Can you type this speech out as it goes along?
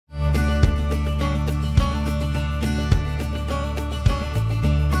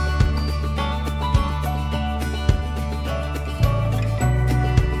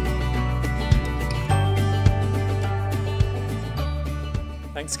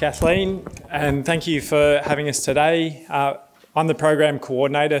Thanks, Kathleen, and thank you for having us today. I'm the Program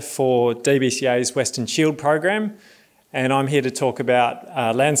Coordinator for DBCA's Western Shield Program, and I'm here to talk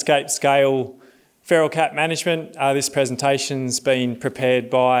about landscape scale feral cat management. This presentation's been prepared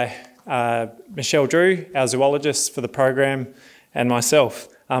by Michelle Drew, our zoologist for the program, and myself.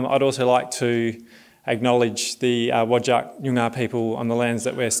 I'd also like to acknowledge the Whadjuk Noongar people on the lands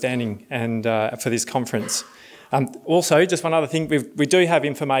that we're standing and for this conference. Also, just one other thing, we do have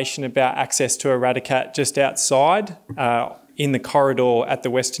information about access to Eradicat just outside in the corridor at the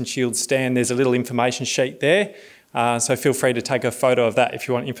Western Shield stand. There's a little information sheet there, so feel free to take a photo of that if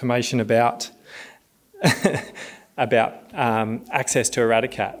you want information about access to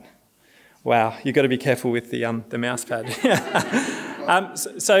Eradicat. Wow, you've got to be careful with the mouse pad.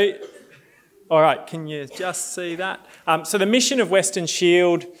 All right, can you just see that? So the mission of Western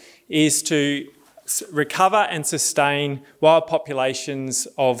Shield is to recover and sustain wild populations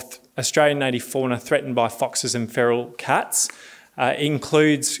of Australian native fauna threatened by foxes and feral cats. It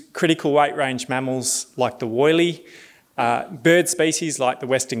includes critical weight range mammals like the woylie, bird species like the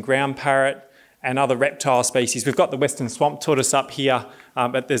western ground parrot, and other reptile species. We've got the western swamp tortoise up here,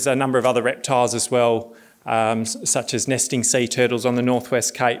 but there's a number of other reptiles as well, such as nesting sea turtles on the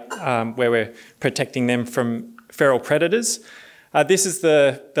Northwest Cape, where we're protecting them from feral predators. This is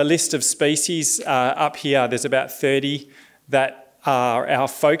the list of species up here. There's about 30 that are our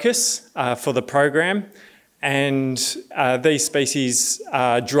focus for the program, and these species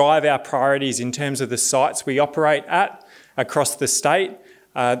drive our priorities in terms of the sites we operate at across the state.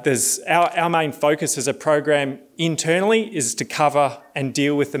 Our main focus as a program internally is to cover and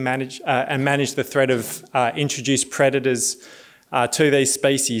deal with manage the threat of introduced predators to these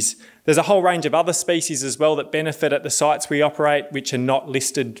species. There's a whole range of other species as well that benefit at the sites we operate, which are not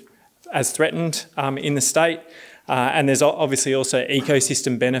listed as threatened in the state. And there's obviously also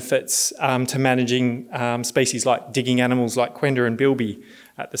ecosystem benefits to managing species like digging animals like quenda and bilby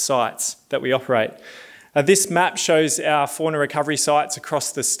at the sites that we operate. This map shows our fauna recovery sites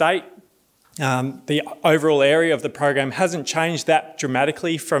across the state. The overall area of the program hasn't changed that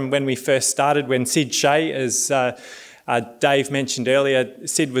dramatically from when we first started, when Sid Shea, as Dave mentioned earlier,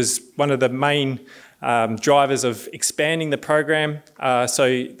 Sid was one of the main drivers of expanding the program.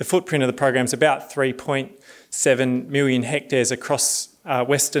 So the footprint of the program is about 3.7 million hectares across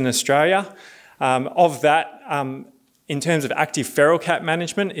Western Australia. Of that, in terms of active feral cat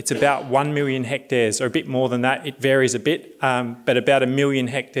management, it's about 1 million hectares, or a bit more than that. It varies a bit, but about 1 million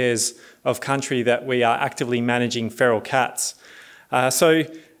hectares of country that we are actively managing feral cats.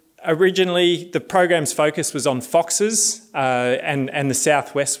 Originally, the program's focus was on foxes, and the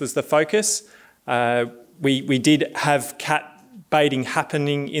southwest was the focus. We did have cat baiting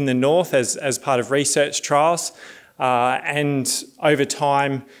happening in the north as part of research trials, and over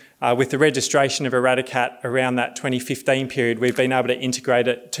time, with the registration of Eradicat around that 2015 period, we've been able to integrate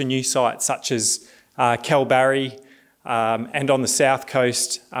it to new sites such as Kalbarri, and on the south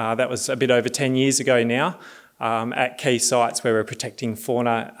coast, that was a bit over 10 years ago now, at key sites where we're protecting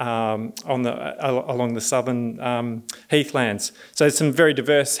fauna along the southern heathlands. So there's some very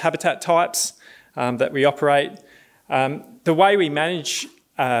diverse habitat types that we operate. The way we manage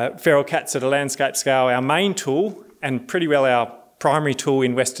feral cats at a landscape scale, our main tool, and pretty well our primary tool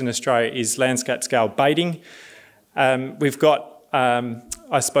in Western Australia, is landscape scale baiting. We've got,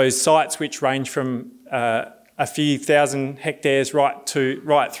 I suppose, sites which range from a few thousand hectares right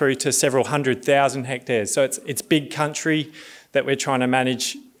through to several 100,000 hectares. So it's big country that we're trying to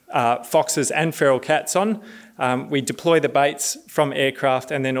manage foxes and feral cats on. We deploy the baits from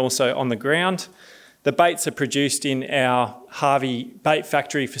aircraft and then also on the ground. The baits are produced in our Harvey Bait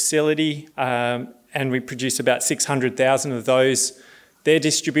Factory facility, and we produce about 600,000 of those. They're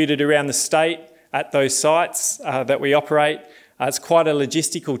distributed around the state at those sites that we operate. It's quite a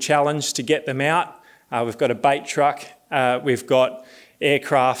logistical challenge to get them out. We've got a bait truck, we've got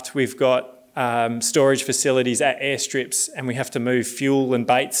aircraft, we've got storage facilities at airstrips, and we have to move fuel and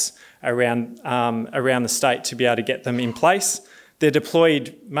baits around the state to be able to get them in place. They're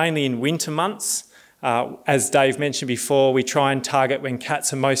deployed mainly in winter months. As Dave mentioned before, we try and target when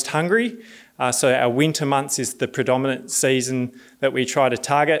cats are most hungry. So our winter months is the predominant season that we try to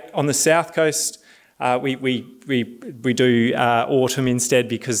target. On the south coast, we do autumn instead,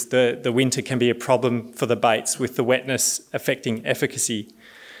 because the winter can be a problem for the baits with the wetness affecting efficacy.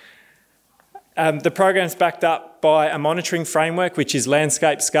 The program's backed up by a monitoring framework which is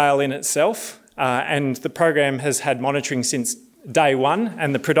landscape scale in itself, and the program has had monitoring since day one,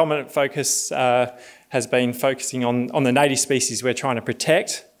 and the predominant focus has been focusing on the native species we're trying to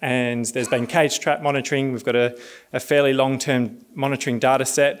protect, and there's been cage trap monitoring. We've got a fairly long-term monitoring data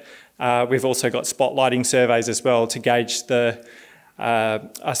set. We've also got spotlighting surveys as well to gauge the,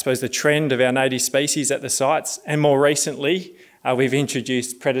 I suppose, the trend of our native species at the sites. And more recently, we've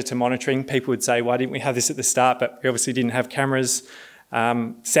introduced predator monitoring. People would say, why didn't we have this at the start? But we obviously didn't have cameras.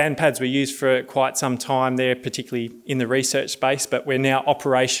 Sand pads were used for quite some time there, particularly in the research space, but we're now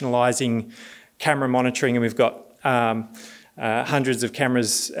operationalising camera monitoring, and we've got hundreds of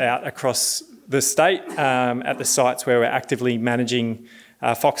cameras out across the state at the sites where we're actively managing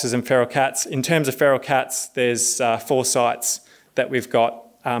foxes and feral cats. In terms of feral cats, there's 4 sites that we've got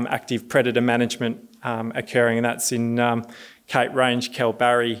active predator management occurring, and that's in Cape Range,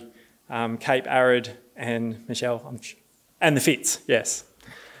 Kelbarri, Cape Arid, and Michelle, and the Fitz, yes.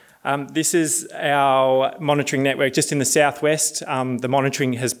 This is our monitoring network just in the southwest. The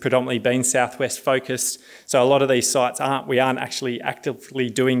monitoring has predominantly been southwest focused, so a lot of these sites we aren't actually actively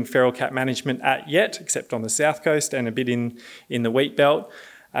doing feral cat management at yet, except on the south coast and a bit in the wheat belt.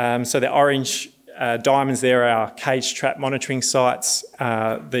 So the orange diamonds there are our cage trap monitoring sites.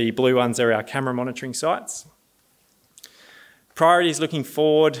 The blue ones are our camera monitoring sites. Priorities looking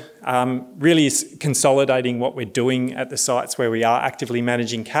forward really is consolidating what we're doing at the sites where we are actively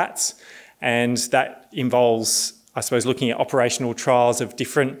managing cats, and that involves, I suppose, looking at operational trials of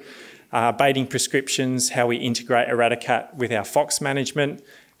different baiting prescriptions, how we integrate Eradicat with our fox management,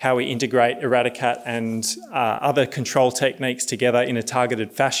 how we integrate Eradicat and other control techniques together in a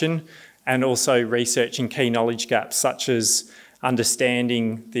targeted fashion, and also researching key knowledge gaps such as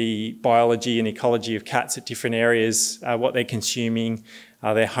understanding the biology and ecology of cats at different areas, what they're consuming,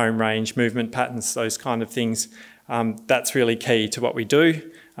 their home range, movement patterns, those kind of things. That's really key to what we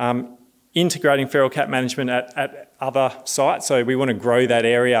do. Integrating feral cat management at other sites, so we want to grow that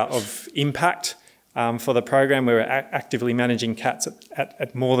area of impact for the program where we're actively managing cats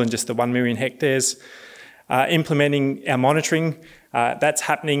at more than just the 1 million hectares. Implementing our monitoring, that's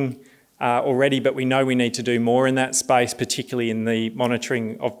happening already, but we know we need to do more in that space, particularly in the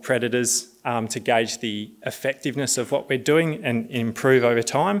monitoring of predators to gauge the effectiveness of what we're doing and improve over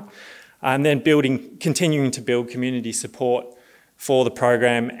time. And then continuing to build community support for the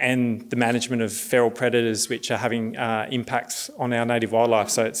program and the management of feral predators, which are having impacts on our native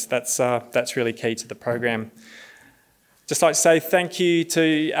wildlife. So that's really key to the program. Just like to say thank you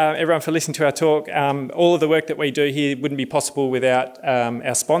to everyone for listening to our talk. All of the work that we do here wouldn't be possible without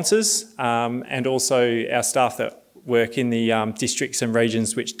our sponsors and also our staff that work in the districts and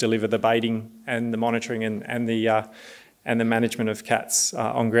regions which deliver the baiting and the monitoring and the management of cats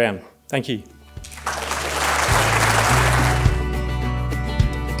on ground. Thank you.